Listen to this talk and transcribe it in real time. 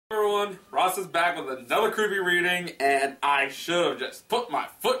Ross is back with another creepy reading, and I should have just put my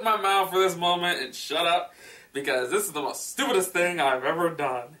foot in my mouth for this moment and shut up, because this is the most stupidest thing I've ever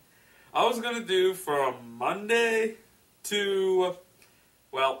done. I was going to do from Monday to,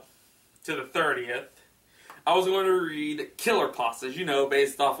 well, to the 30th, I was going to read killer pastas, you know,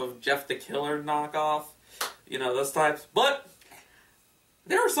 based off of Jeff the Killer knockoff, you know, those types, but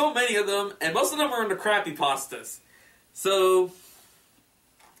there are so many of them, and most of them are in the crappy pastas. So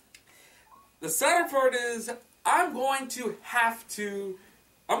the sadder part is, I'm going to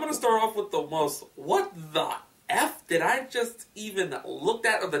start off with the most, what the F did I just even look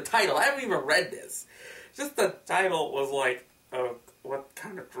at of the title? I haven't even read this. Just the title was like, oh, what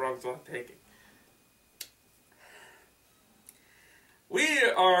kind of drugs am I taking? We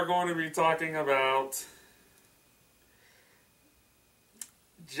are going to be talking about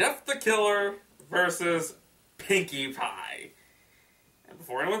Jeff the Killer versus Pinkie Pie. And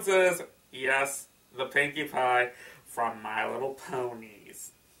before anyone says, yes, the Pinkie Pie from My Little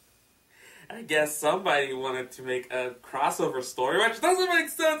Ponies. I guess somebody wanted to make a crossover story, which doesn't make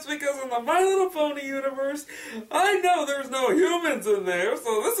sense because in the My Little Pony universe, I know there's no humans in there,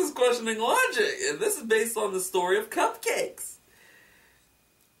 so this is questioning logic, and this is based on the story of cupcakes.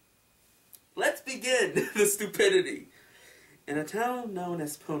 Let's begin the stupidity. In a town known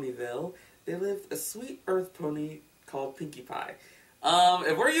as Ponyville, there lived a sweet earth pony called Pinkie Pie.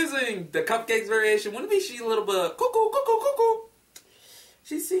 If we're using the cupcakes variation, wouldn't be she a little bit cuckoo, cuckoo, cuckoo?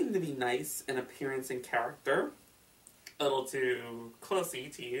 She seemed to be nice in appearance and character, a little too closey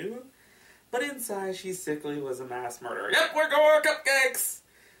to you, but inside she sickly was a mass murderer. Yep, we're going cupcakes!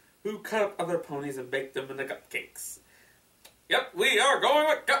 Who cut up other ponies and baked them into cupcakes. Yep, we are going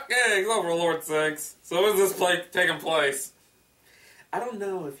with cupcakes, oh for Lord's sakes. So is this play taking place? I don't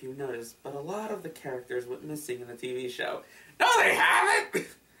know if you noticed, but a lot of the characters went missing in the TV show. No, they haven't!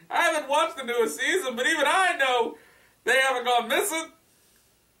 I haven't watched the newest season, but even I know they haven't gone missing.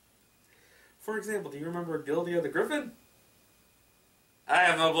 For example, do you remember Gildia the Griffin? I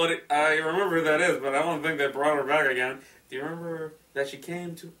have no bloody... I remember who that is, but I don't think they brought her back again. Do you remember that she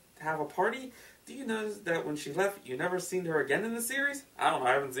came to have a party? Do you notice that when she left, you never seen her again in the series? I don't know,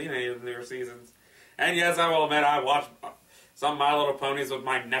 I haven't seen any of the newer seasons. And yes, I will admit, I watched some My Little Ponies with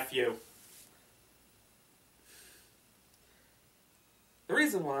my nephew. The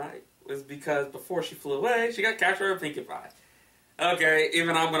reason why was because before she flew away, she got captured by Pinkie Pie. Okay,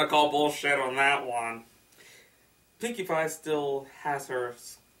 even I'm gonna call bullshit on that one. Pinkie Pie still has her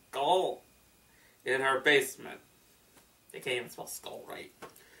skull in her basement. They can't even spell skull right.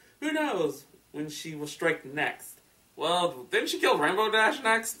 Who knows when she will strike next? Well, didn't she kill Rainbow Dash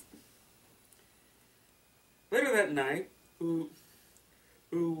next? Later that night, who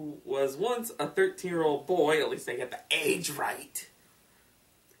was once a 13-year-old boy, at least they get the age right,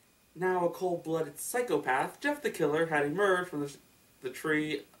 now a cold-blooded psychopath, Jeff the Killer had emerged from the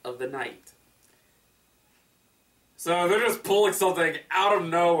tree of the night. So they're just pulling something out of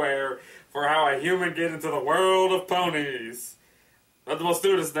nowhere for how a human get into the world of ponies. That's the most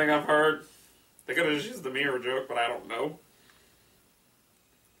stupidest thing I've heard. They could have just used the mirror joke, but I don't know.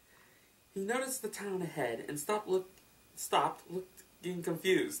 He noticed the town ahead and stopped looking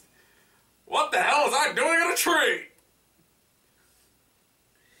confused. What the hell was I doing in a tree?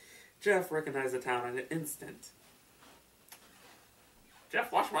 Jeff recognized the town in an instant.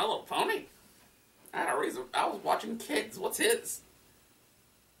 Jeff watched My Little Pony? I had a reason. I was watching kids. What's his?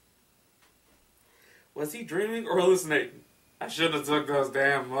 Was he dreaming or hallucinating? I shouldn't have took those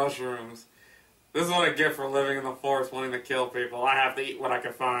damn mushrooms. This is what I get for living in the forest wanting to kill people. I have to eat what I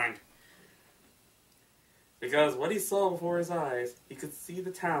can find. Because what he saw before his eyes, he could see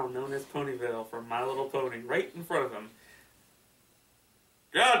the town known as Ponyville from My Little Pony right in front of him.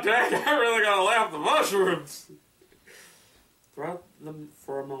 God dang, I really gotta lay off the mushrooms! Throughout them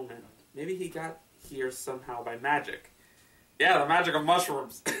for a moment, maybe he got here somehow by magic. Yeah, the magic of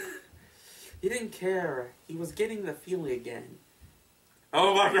mushrooms. He didn't care. He was getting the feeling again.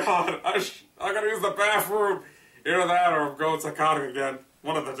 Oh my god, I gotta use the bathroom! Either that or I'm going psychotic again.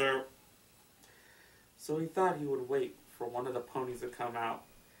 One of the two. So he thought he would wait for one of the ponies to come out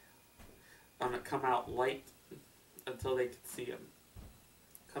light until they could see him.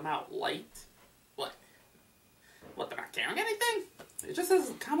 Come out light? What? What, they're not carrying anything? It just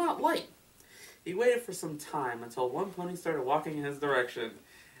says come out light. He waited for some time until one pony started walking in his direction.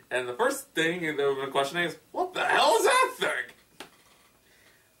 And the first thing they were questioning is, what the hell is that thing?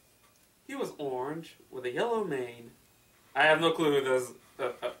 He was orange with a yellow mane. I have no clue who this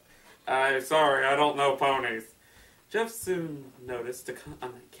I'm sorry, I don't know ponies. Jeff soon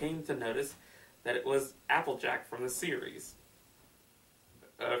came to notice that it was Applejack from the series.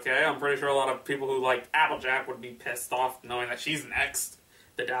 Okay, I'm pretty sure a lot of people who like Applejack would be pissed off knowing that she's next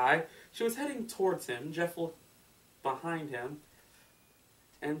to die. She was heading towards him. Jeff looked behind him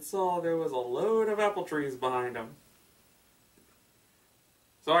and saw there was a load of apple trees behind him.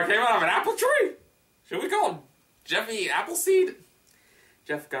 So I came out of an apple tree? Should we call Jeffy Appleseed?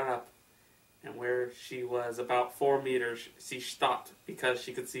 Jeff got up, and where she was about 4 meters, she stopped because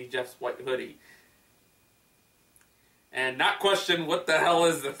she could see Jeff's white hoodie. And not question what the hell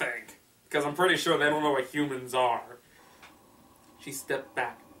is the thing, because I'm pretty sure they don't know what humans are. She stepped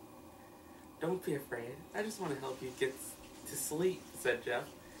back. Don't be afraid. I just want to help you get to sleep, said Jeff.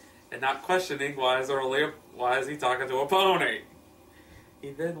 And not questioning why is he talking to a pony?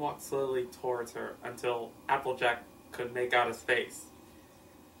 He then walked slowly towards her until Applejack could make out his face.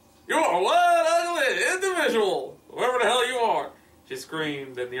 You are one ugly individual, whoever the hell you are, she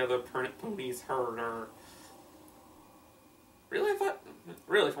screamed, and the other ponies heard her.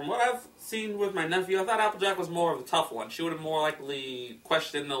 Really, from what I've seen with my nephew, I thought Applejack was more of the tough one. She would have more likely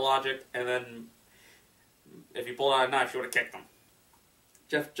questioned the logic, and then if he pulled out a knife, she would have kicked him.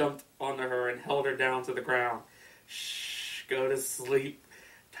 Jeff jumped onto her and held her down to the ground. Shh, go to sleep,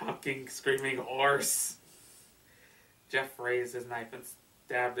 talking, screaming horse. Jeff raised his knife and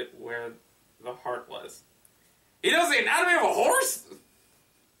stabbed it where the heart was. He knows the anatomy of a horse?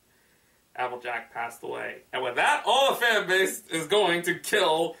 Applejack passed away. And with that, all the fan base is going to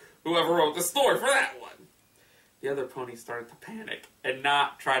kill whoever wrote the story for that one. The other ponies started to panic and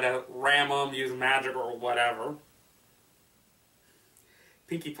not try to ram them, use magic or whatever.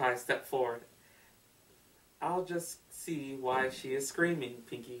 Pinkie Pie stepped forward. I'll just see why she is screaming.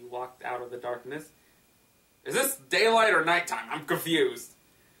 Pinkie walked out of the darkness. Is this daylight or nighttime? I'm confused.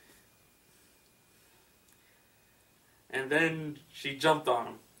 And then she jumped on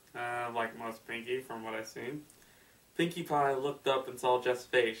him. Like most Pinkie, from what I've seen. Pinkie Pie looked up and saw Jeff's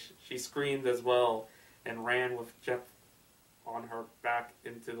face. She screamed as well and ran with Jeff on her back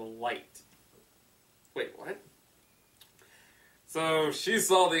into the light. Wait, what? So she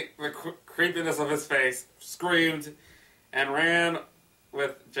saw the creepiness of his face, screamed, and ran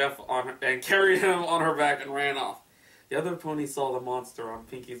with Jeff on her, and carried him on her back and ran off. The other pony saw the monster on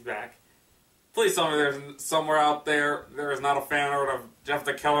Pinkie's back. Please tell me there's somewhere out there is not a fan art of Jeff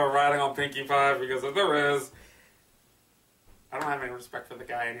the Killer riding on Pinkie Pie, because if there is, I don't have any respect for the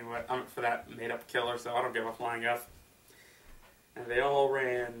guy anyway. For that made-up killer, so I don't give a flying F. And they all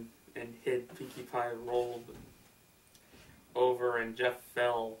ran and hid. Pinkie Pie rolled over, and Jeff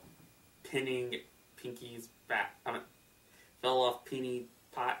fell, pinning Pinkie's back. Fell off Pinkie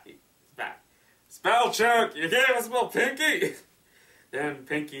Pie's back. Spell check! You can't even spell Pinkie! Then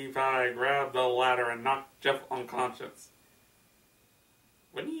Pinkie Pie grabbed the ladder and knocked Jeff unconscious.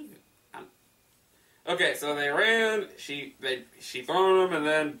 Okay, so they ran, she threw him and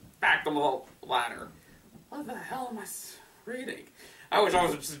then backed him up the ladder. What the hell am I reading? I wish I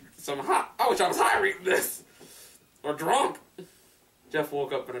was high reading this. Or drunk. Jeff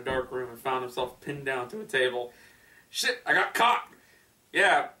woke up in a dark room and found himself pinned down to a table. Shit, I got caught!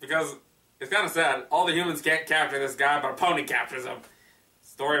 Yeah, because it's kind of sad. All the humans can't capture this guy, but a pony captures him.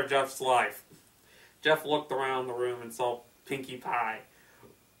 Story of Jeff's life. Jeff looked around the room and saw Pinkie Pie.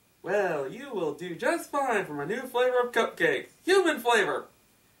 Well, you will do just fine for my new flavor of cupcakes. Human flavor!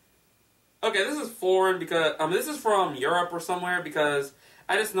 Okay, this is foreign because, this is from Europe or somewhere, because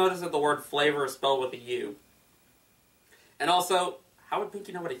I just noticed that the word flavor is spelled with a U. And also, how would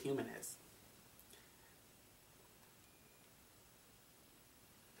Pinkie know what a human is?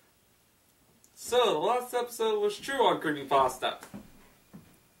 So, the last episode was true on creepypasta.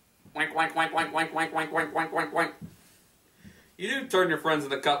 Wank, wank, wank, wank, wank, wank, wank, wank, wank, wank, wank. You do turn your friends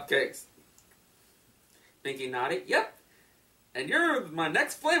into cupcakes. Pinkie nodded. Yep. And you're my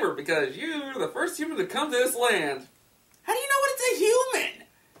next flavor because you're the first human to come to this land. How do you know what it's a human?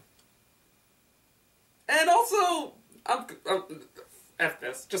 And also, F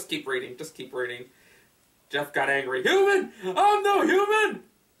this. Just keep reading. Just keep reading. Jeff got angry. Human! I'm no human!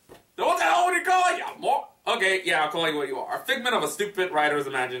 What the hell would you call you? Okay, yeah, I'll call you what you are. A figment of a stupid writer's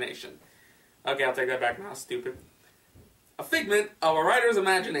imagination. Okay, I'll take that back now, stupid. A figment of a writer's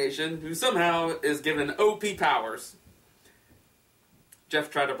imagination who somehow is given OP powers.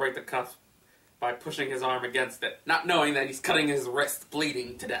 Jeff tried to break the cuff by pushing his arm against it, not knowing that he's cutting his wrist,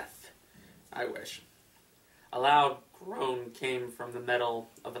 bleeding to death. I wish. A loud groan came from the metal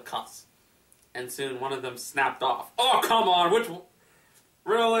of the cuffs, and soon one of them snapped off. Oh, come on, which...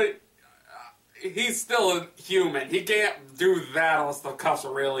 Really? He's still a human. He can't do that unless the cuffs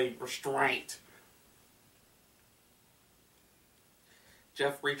are really restrained.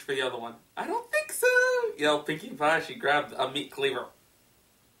 Jeff reached for the other one. I don't think so, yelled Pinkie Pie. She grabbed a meat cleaver.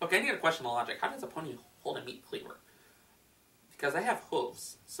 Okay, I need to question the logic. How does a pony hold a meat cleaver? Because they have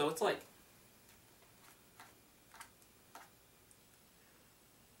hooves, so it's like...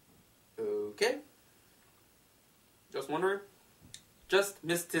 Okay. Just wondering. Just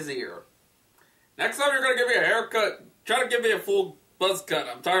missed his ear. Next time you're gonna give me a haircut, try to give me a full buzz cut.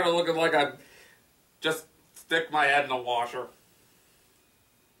 I'm tired of looking like I just stick my head in a washer.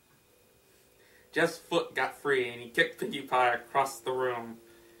 Jeff's foot got free and he kicked Pinkie Pie across the room.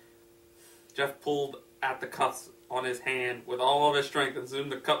 Jeff pulled at the cuffs on his hand with all of his strength and soon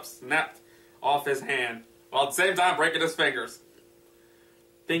the cup snapped off his hand, while at the same time breaking his fingers.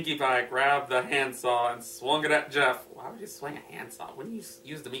 Pinkie Pie grabbed the handsaw and swung it at Jeff. Why would you swing a handsaw? Wouldn't you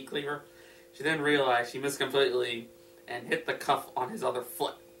use the meat cleaver? She then realized she missed completely and hit the cuff on his other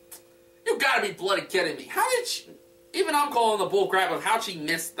foot. You gotta be bloody kidding me. How did she... Even I'm calling the bullcrap of how she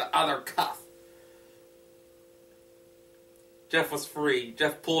missed the other cuff. Jeff was free.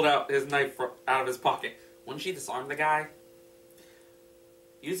 Jeff pulled out his knife out of his pocket. Wouldn't she disarm the guy?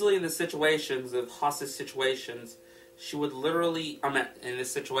 Usually in the situations, of hostage situations, she would literally, in this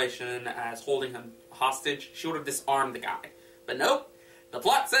situation as holding him hostage, she would have disarmed the guy. But nope, the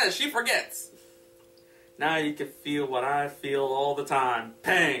plot says she forgets. Now you can feel what I feel all the time.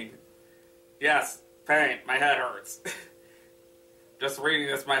 Pain. Yes, pain. My head hurts. Just reading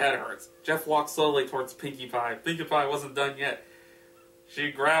this, my head hurts. Jeff walked slowly towards Pinkie Pie. Pinkie Pie wasn't done yet.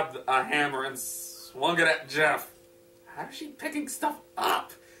 She grabbed a hammer and swung it at Jeff. How is she picking stuff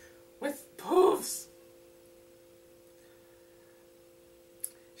up? With poofs.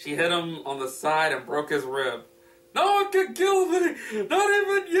 She hit him on the side and broke his rib. No one can kill me! Not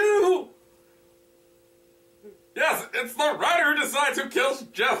even you! Yes, it's the writer who decides who kills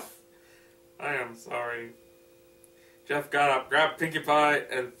Jeff. I am sorry. Jeff got up, grabbed Pinkie Pie,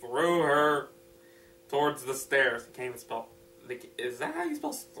 and threw her towards the stairs. He can't even spell... Is that how you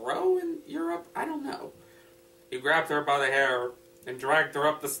spell throw in Europe? I don't know. He grabbed her by the hair and dragged her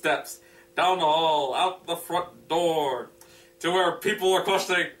up the steps, down the hall, out the front door, to where people were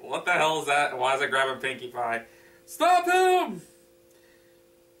questioning, what the hell is that, and why is it grabbing Pinkie Pie? Stop him!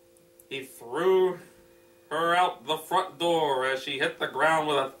 He threw her out the front door as she hit the ground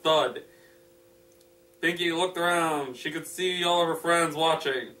with a thud. Pinkie looked around. She could see all of her friends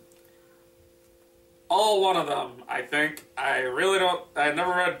watching. All one of them, I think. I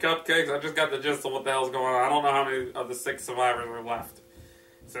never read Cupcakes. I just got the gist of what the hell's going on. I don't know how many of the 6 survivors are left.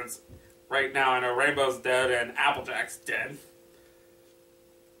 Since right now I know Rainbow's dead and Applejack's dead.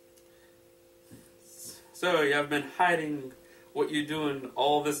 So you have been hiding what you're doing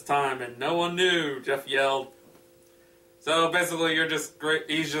all this time and no one knew, Jeff yelled. So basically you're just great.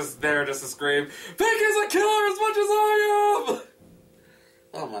 He's just there just to scream, Pinkie's a killer as much as I am!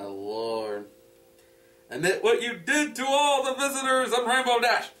 Oh my lord. Admit what you did to all the visitors on Rainbow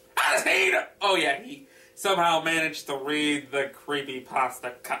Dash. How does he know? Oh yeah, he somehow managed to read the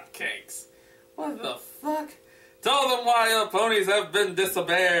creepypasta Cupcakes. What the fuck? Tell them why the ponies have been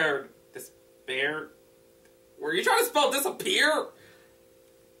disappeared. Disappeared? Were you trying to spell disappear?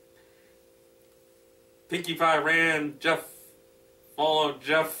 Pinkie Pie ran, Jeff followed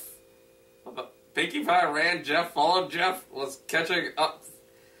Jeff. Pinkie Pie ran, Jeff followed Jeff, was catching up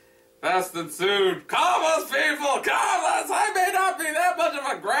fast and soon. Calm us, people! Calm us! I may not be that much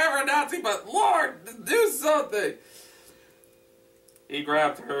of a grammar Nazi, but Lord, do something! He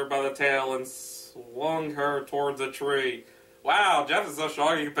grabbed her by the tail and swung her towards a tree. Wow, Jeff is so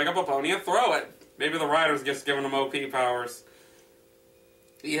strong he can pick up a pony and throw it. Maybe the writer's just giving him OP powers.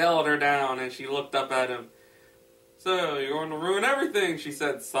 He held her down and she looked up at him. So, you're going to ruin everything, she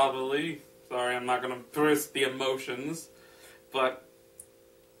said sobbingly. Sorry, I'm not going to twist the emotions. But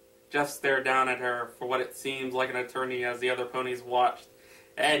Jeff stared down at her for what it seemed like an eternity as the other ponies watched.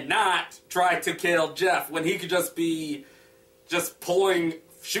 And not try to kill Jeff when he could just be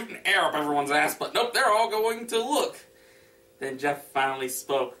shooting air up everyone's ass. But nope, they're all going to look. Then Jeff finally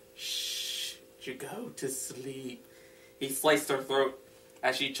spoke. Shh, you go to sleep. He sliced her throat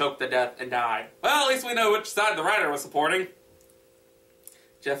as she choked to death and died. Well, at least we know which side the writer was supporting.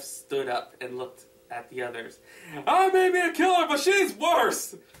 Jeff stood up and looked at the others. I may be a killer, but she's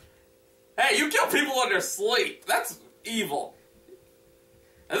worse! Hey, you kill people in their sleep! That's evil.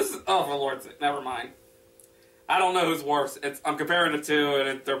 And this is... Oh, for Lord's sake, never mind. I don't know who's worse. I'm comparing the two,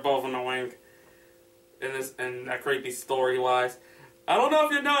 and they're both annoying. In that creepy story-wise. I don't know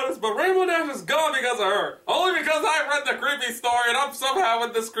if you noticed, but Rainbow Dash is gone because of her. Only because I read the creepy story and I'm somehow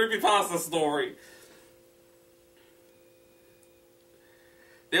in this creepypasta story.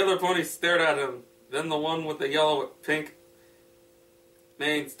 The other pony stared at him. Then the one with the yellow with pink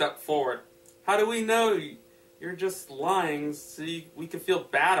mane stepped forward. How do we know You're just lying so we can feel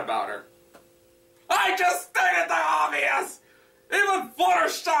bad about her. I just stated the obvious! Even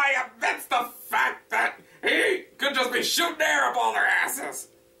Fluttershy admits the fact that he could just be shooting air up all their asses!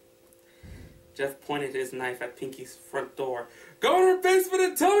 Jeff pointed his knife at Pinky's front door. Go in her basement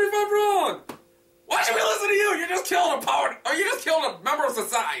and tell me if I'm wrong! Why should we listen to you? You just killed a power, or you just killed a member of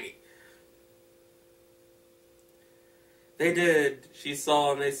society! They did. She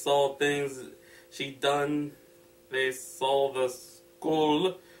saw, and they saw things she'd done. They saw the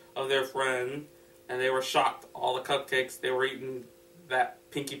skull of their friend, and they were shocked. All the cupcakes they were eating that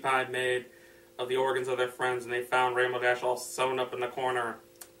Pinkie Pie made of the organs of their friends, and they found Rainbow Dash all sewn up in the corner.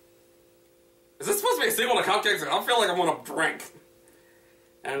 Is this supposed to be a sequel to Cupcakes? I feel like I want to drink.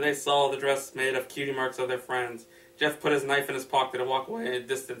 And they saw the dress made of cutie marks of their friends. Jeff put his knife in his pocket and walked away in a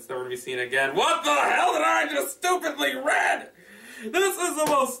distance, never to be seen again. What the hell did I just stupidly read? This is the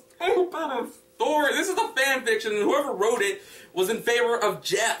most stupid story. This is a fan fiction, and whoever wrote it was in favor of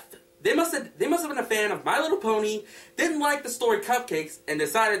Jeff. They must have been a fan of My Little Pony, didn't like the story Cupcakes, and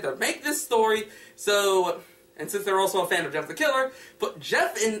decided to make this story. So, and since they're also a fan of Jeff the Killer, put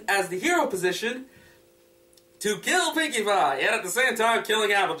Jeff in as the hero position to kill Pinkie Pie, and at the same time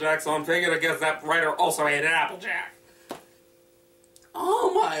killing Applejack, so I'm thinking I guess that writer also hated Applejack.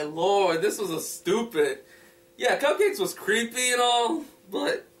 Oh my lord, this was a stupid... Yeah, Cupcakes was creepy and all,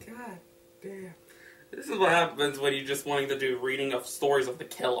 but god damn. This is what happens when you're just wanting to do reading of stories of the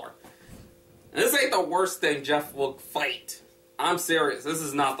killer. And this ain't the worst thing Jeff will fight. I'm serious, this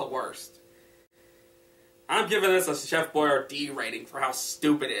is not the worst. I'm giving this a Chef Boyardee rating for how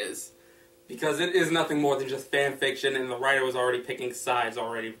stupid it is. Because it is nothing more than just fan fiction, and the writer was already picking sides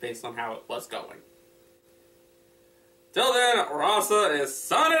already based on how it was going. Till then, Rasa is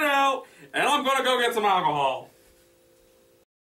signing out, and I'm gonna go get some alcohol.